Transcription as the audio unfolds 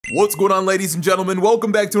What's going on, ladies and gentlemen?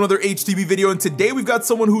 Welcome back to another HTB video, and today we've got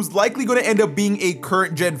someone who's likely going to end up being a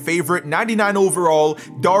current gen favorite, 99 overall,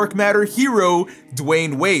 dark matter hero,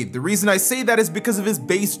 Dwyane Wade. The reason I say that is because of his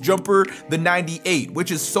base jumper, the 98,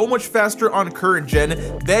 which is so much faster on current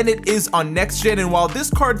gen than it is on next gen, and while this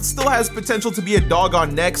card still has potential to be a dog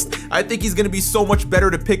on next, I think he's going to be so much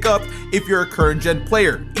better to pick up if you're a current gen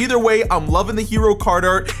player. Either way, I'm loving the hero card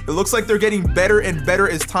art. It looks like they're getting better and better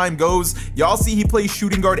as time goes. Y'all see he plays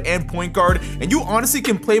shooting guard and point guard, and you honestly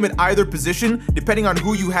can play him at either position depending on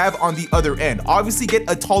who you have on the other end. Obviously get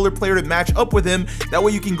a taller player to match up with him, that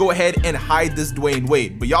way you can go ahead and hide this Dwyane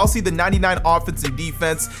Wade. But y'all see the 99 offense and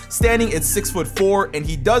defense, standing at 6'4", and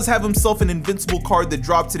he does have himself an invincible card that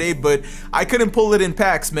dropped today, but I couldn't pull it in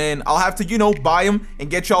packs, man. I'll have to, you know, buy him and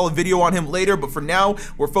get y'all a video on him later, but for now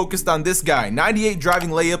we're focused on this guy. 98 driving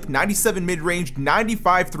layup, 97 mid-range,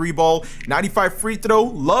 95 3 ball, 95 free throw.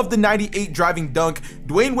 Love the 98 driving dunk.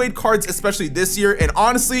 Dwyane Wade cards, especially this year, and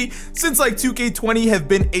honestly since like 2k20, have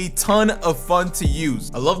been a ton of fun to use.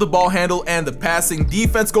 I love the ball handle and the passing.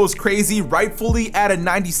 Defense goes crazy, rightfully at a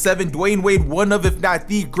 97. Dwyane Wade, one of, if not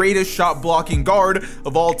the greatest shot blocking guard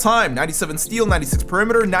of all time. 97 steal, 96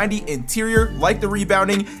 perimeter, 90 interior, like the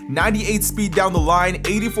rebounding, 98 speed down the line,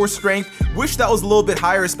 84 strength. Wish that was a little bit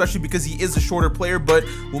higher, especially because he is a shorter player, but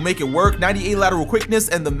we'll make it work. 98 lateral quickness,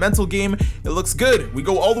 and the mental game, it looks good. We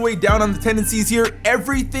go all the way down on the tendencies here.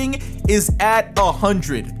 Everything is at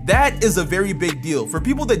 100. That is a very big deal. For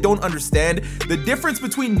people that don't understand, the difference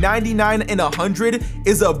between 99 and 100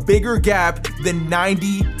 is a bigger gap than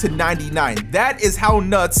 90 to 99. That is how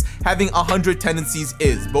nuts having 100 tendencies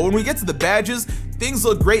is. But when we get to the badges, things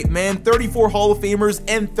look great, man. 34 Hall of Famers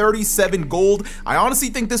and 37 gold. I honestly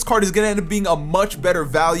think this card is gonna end up being a much better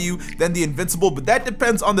value than the Invincible, but that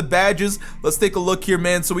depends on the badges. Let's take a look here,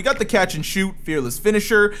 man. So we got the catch and shoot, fearless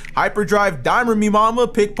finisher, hyperdrive, dimer me mama,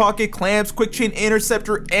 pickpocket, clamps, quick chain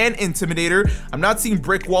interceptor, and intimidator. I'm not seeing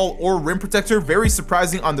brick wall or rim protector. Very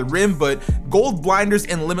surprising on the rim, but gold blinders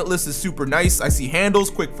and limitless is super nice. I see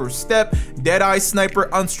handles, quick first step, dead eye sniper,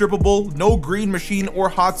 unstrippable, no green machine or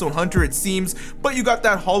hot zone hunter it seems, but you got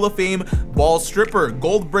that Hall of Fame ball stripper.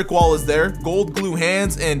 Gold brick wall is there, gold glue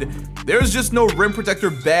hands, and there's just no rim protector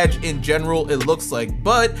badge in general, it looks like.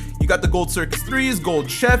 But you got the gold circus 3s,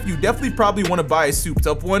 gold chef. You definitely probably want to buy a souped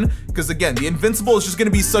up one, because again, the Invincible is just going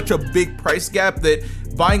to be such a big price gap that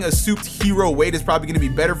buying a souped hero Wade is probably going to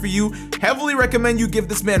be better for you. Heavily recommend you give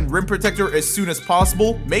this man rim protector as soon as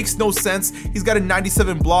possible. Makes no sense. He's got a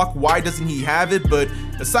 97 block. Why doesn't he have it? But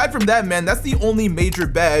aside from that, man, that's the only major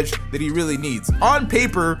badge that he really needs. On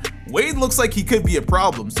paper, Wade looks like he could be a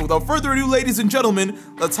problem. So without further ado, ladies and gentlemen,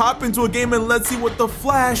 let's hop into a game and let's see what the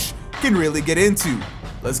Flash can really get into.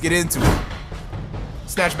 Let's get into it.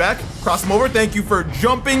 Snatch back, cross him over. Thank you for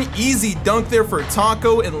jumping. Easy dunk there for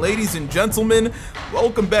Taco. And ladies and gentlemen,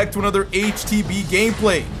 welcome back to another HTB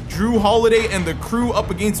gameplay. Drew Holiday and the crew up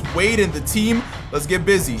against Wade and the team. Let's get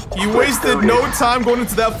busy. He wasted no time going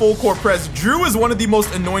into that full court press. Drew is one of the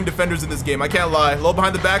most annoying defenders in this game, I can't lie. Low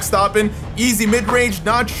behind the back stopping, easy mid-range.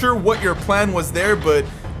 Not sure what your plan was there, but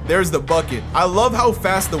there's the bucket. I love how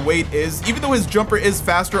fast the Wade is. Even though his jumper is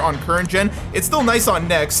faster on current gen, it's still nice on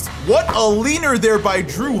next. What a leaner there by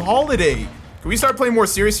Drew Holiday. Can we start playing more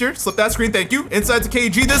serious here? Slip that screen, thank you. Inside to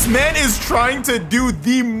KG. This man is trying to do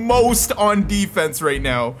the most on defense right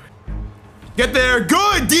now. Get there.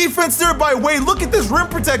 Good defense there by Wade. Look at this rim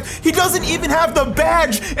protect. He doesn't even have the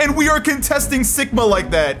badge, and we are contesting Sigma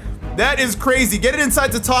like that. That is crazy. Get it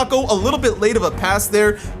inside to Taco. A little bit late of a pass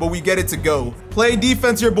there, but we get it to go. Play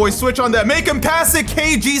defense here, boys. Switch on that. Make him pass it.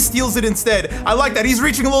 KG steals it instead. I like that. He's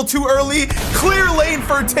reaching a little too early. Clear lane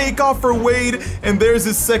for takeoff for Wade, and there's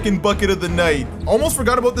his second bucket of the night. Almost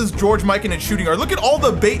forgot about this George Mikan and shooting guard. Look at all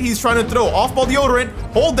the bait he's trying to throw. Off-ball deodorant.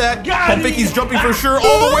 Hold that. Pump fake. He's jumping for sure.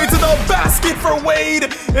 All the way to the basket for Wade,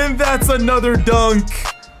 and that's another dunk.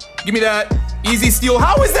 Give me that. Easy steal.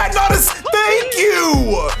 How is that not a... Thank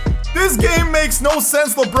you! This game makes no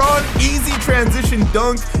sense, LeBron. Easy transition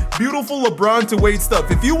dunk. Beautiful LeBron to Wade stuff.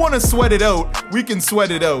 If you want to sweat it out, we can sweat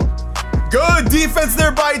it out. Good defense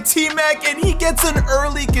there by T-Mac, and he gets an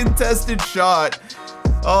early contested shot.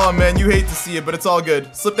 Oh, man, you hate to see it, but it's all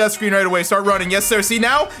good. Slip that screen right away. Start running. Yes, sir. See,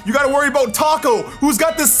 now you got to worry about Taco, who's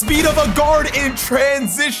got the speed of a guard in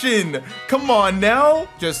transition. Come on now.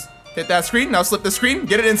 Just hit that screen. Now slip the screen.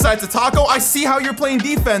 Get it inside to Taco. I see how you're playing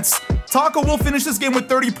defense. Taco will finish this game with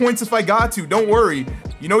 30 points if I got to. Don't worry.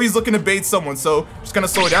 You know he's looking to bait someone, so just gonna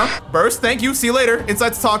slow it down. Burst, thank you. See you later.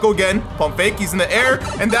 Inside to Taco again. Pump fake. He's in the air,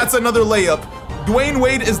 and that's another layup. Dwyane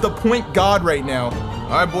Wade is the point god right now.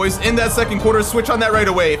 All right, boys, in that second quarter, switch on that right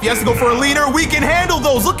away. If he has to go for a leaner, we can handle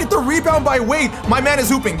those. Look at the rebound by Wade. My man is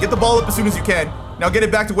hooping. Get the ball up as soon as you can. Now get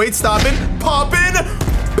it back to Wade, stopping, popping,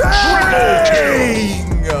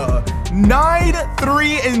 bang! 9,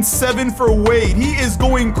 3, and 7 for Wade. He is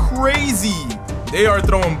going crazy. They are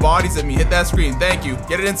throwing bodies at me. Hit that screen. Thank you.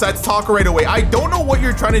 Get it inside to Taco right away. I don't know what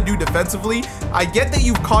you're trying to do defensively. I get that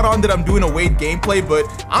you've caught on that I'm doing a Wade gameplay,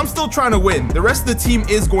 but I'm still trying to win. The rest of the team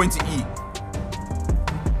is going to eat.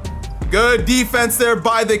 Good defense there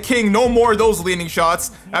by the king. No more of those leaning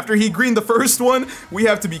shots. After he greened the first one, we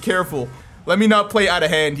have to be careful. Let me not play out of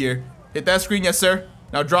hand here. Hit that screen, yes, sir.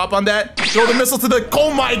 Now drop on that. Throw the missile to the...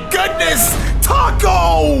 Oh, my goodness!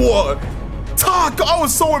 Taco! Taco! I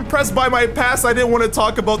was so impressed by my pass, I didn't want to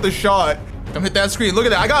talk about the shot. Come hit that screen. Look at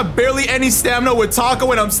that. I got barely any stamina with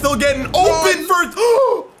Taco, and I'm still getting open for...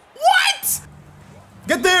 What?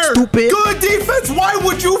 Get there. Stupid. Good defense. Why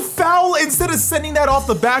would you foul instead of sending that off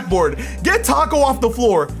the backboard? Get Taco off the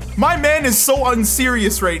floor. My man is so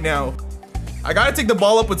unserious right now. I gotta take the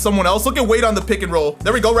ball up with someone else. Look at Wade on the pick and roll.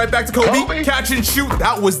 There we go, right back to Kobe. Catch and shoot.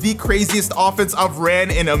 That was the craziest offense I've ran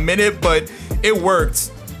in a minute, but it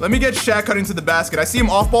worked. Let me get Shaq cutting to the basket. I see him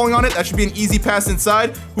off-balling on it. That should be an easy pass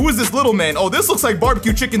inside. Who is this little man? Oh, this looks like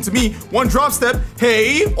barbecue chicken to me. One drop step.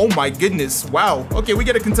 Hey. Oh my goodness. Wow. Okay, we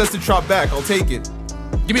get a contested shot back. I'll take it.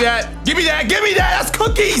 Give me that. Give me that. Give me that. That's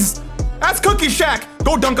cookies. That's cookies, Shaq.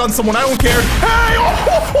 Go dunk on someone. I don't care. Hey.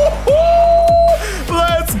 Oh,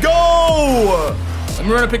 let's go. Let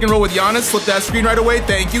me run a pick and roll with Giannis. Flip that screen right away.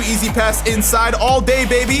 Thank you. Easy pass inside all day,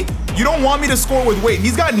 baby. You don't want me to score with Wade.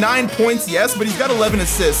 He's got 9 points, yes, but he's got 11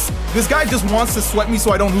 assists. This guy just wants to sweat me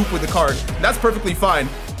so I don't hoop with the card. That's perfectly fine.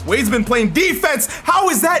 Wade's been playing defense. How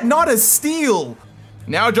is that not a steal?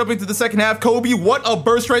 Now jumping to the second half, Kobe. What a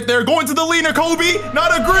burst right there. Going to the leaner, Kobe.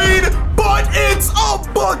 Not a green, but it's a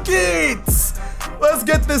bucket. Let's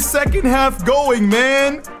get this second half going,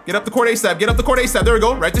 man. Get up the court ASAP. Get up the court ASAP. There we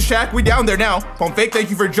go. Right to Shaq. We down there now. Pump fake. Thank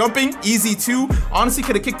you for jumping. Easy 2. Honestly,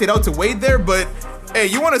 could have kicked it out to Wade there, but hey,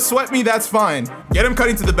 you want to sweat me? That's fine. Get him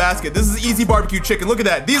cutting to the basket. This is easy barbecue chicken. Look at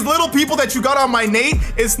that. These little people that you got on my Nate,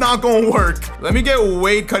 it's not going to work. Let me get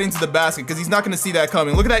Wade cutting to the basket because he's not going to see that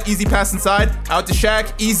coming. Look at that easy pass inside. Out to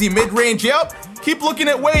Shaq. Easy mid-range. Yep. Keep looking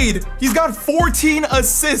at Wade. He's got 14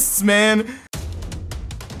 assists, man.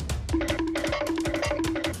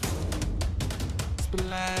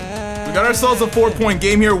 We got ourselves a 4-point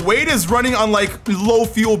game here. Wade is running on like low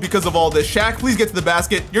fuel because of all this. Shaq, please get to the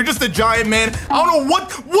basket. You're just a giant, man. I don't know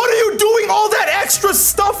what are you doing all that extra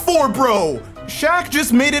stuff for, bro? Shaq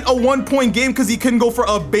just made it a 1-point game because he couldn't go for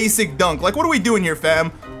a basic dunk. Like, what are we doing here, fam?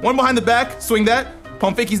 One behind the back, swing that.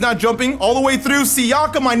 Pump fake, he's not jumping all the way through.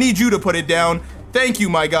 Siakam, I need you to put it down. Thank you,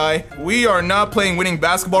 my guy. We are not playing winning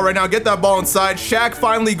basketball right now. Get that ball inside. Shaq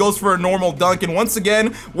finally goes for a normal dunk. And once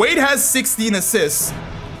again, Wade has 16 assists.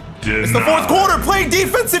 It's the 4th quarter. Play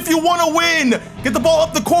defense if you want to win. Get the ball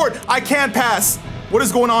up the court. I can't pass. What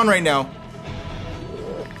is going on right now?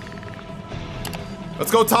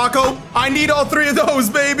 Let's go, Taco. I need all 3 of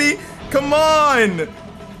those, baby. Come on.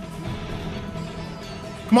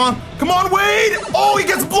 Come on. Come on, Wade. Oh, he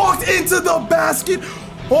gets blocked into the basket.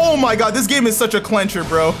 Oh, my God. This game is such a clencher,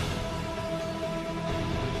 bro.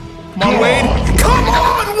 Come on, Wade. Come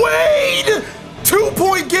on, Wade.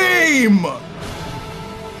 2-point game.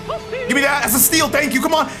 Give me that. That's a steal. Thank you.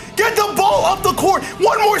 Come on. Get the ball up the court.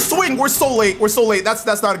 One more swing. We're so late. We're so late. That's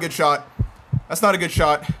not a good shot. That's not a good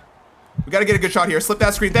shot. We got to get a good shot here. Slip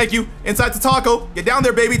that screen. Thank you. Inside to Taco. Get down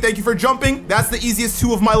there, baby. Thank you for jumping. That's the easiest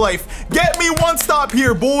 2 of my life. Get me one stop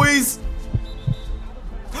here, boys.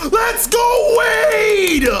 Let's go,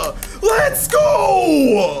 Wade. Let's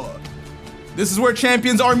go. This is where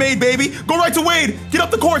champions are made, baby. Go right to Wade. Get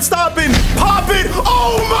up the court. Stop it. Pop it.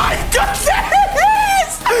 Oh, my goodness.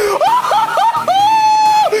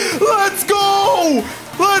 Let's go!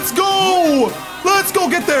 Let's go! Let's go!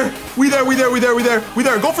 Get there! We there!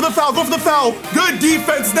 Go for the foul! Go for the foul! Good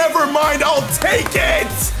defense! Never mind! I'll take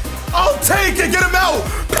it! I'll take it! Get him out!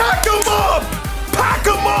 Pack him up! Pack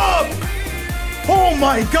him up! Oh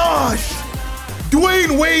my gosh!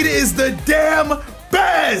 Dwyane Wade is the damn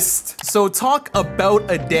best! So talk about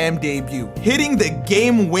a damn debut. Hitting the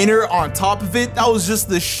game winner on top of it, that was just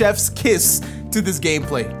the chef's kiss to this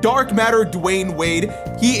gameplay. Dark Matter Dwyane Wade,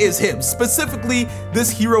 he is him. Specifically, this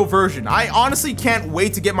hero version. I honestly can't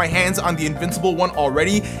wait to get my hands on the Invincible one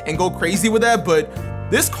already and go crazy with that, but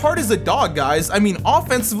this card is a dog, guys. I mean,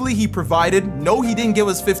 offensively, he provided. No, he didn't give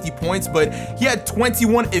us 50 points, but he had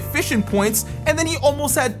 21 efficient points, and then he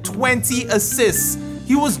almost had 20 assists.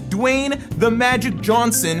 he was Dwayne the Magic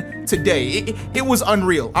Johnson today. It was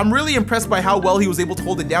unreal. I'm really impressed by how well he was able to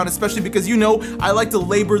hold it down, especially because, you know, I like to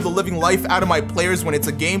labor the living life out of my players when it's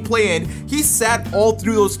a gameplay, and he sat all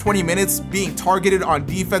through those 20 minutes being targeted on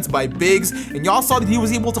defense by bigs, and y'all saw that he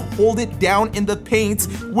was able to hold it down in the paint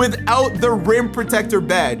without the rim protector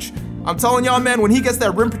badge. I'm telling y'all, man, when he gets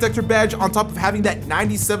that rim protector badge on top of having that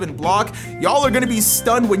 97 block, y'all are gonna be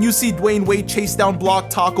stunned when you see Dwyane Wade chase down block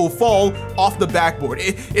Taco Fall off the backboard.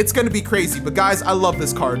 It's gonna be crazy, but guys, I love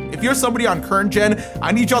this card. If you're somebody on current gen,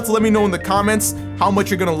 I need y'all to let me know in the comments how much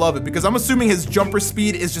you're gonna love it, because I'm assuming his jumper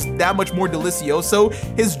speed is just that much more delicioso.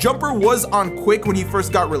 His jumper was on quick when he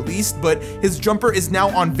first got released, but his jumper is now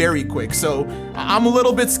on very quick, so I'm a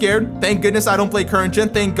little bit scared. Thank goodness I don't play current gen.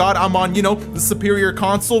 Thank God I'm on, you know, the superior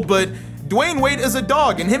console, but Dwyane Wade is a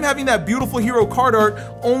dog, and him having that beautiful hero card art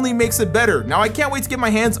only makes it better. Now, I can't wait to get my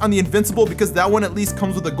hands on the Invincible, because that one at least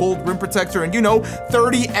comes with a gold rim protector and, you know,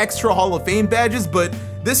 30 extra Hall of Fame badges, but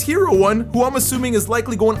this hero one, who I'm assuming is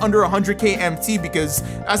likely going under 100k MT, because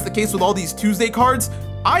as the case with all these Tuesday cards,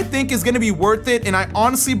 I think is going to be worth it, and I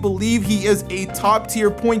honestly believe he is a top tier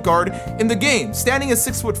point guard in the game. Standing at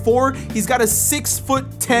 6'4", he's got a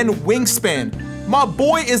 6'10" wingspan. My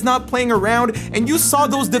boy is not playing around, and you saw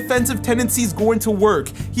those defensive tendencies going to work.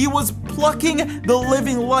 He was plucking the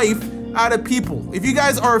living life out of people. If you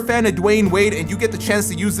guys are a fan of Dwyane Wade and you get the chance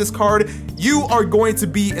to use this card, you are going to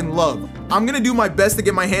be in love. I'm gonna do my best to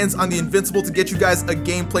get my hands on the Invincible to get you guys a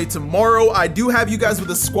gameplay tomorrow. I do have you guys with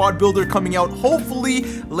a squad builder coming out hopefully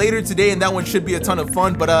later today, and that one should be a ton of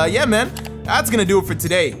fun. But yeah, man, that's gonna do it for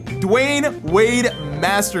today. Dwyane Wade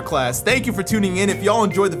Masterclass. Thank you for tuning in. If y'all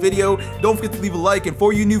enjoyed the video, don't forget to leave a like, and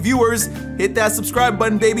for you new viewers, hit that subscribe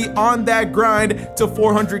button, baby, on that grind to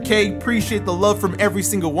 400k. Appreciate the love from every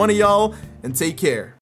single one of y'all, and take care.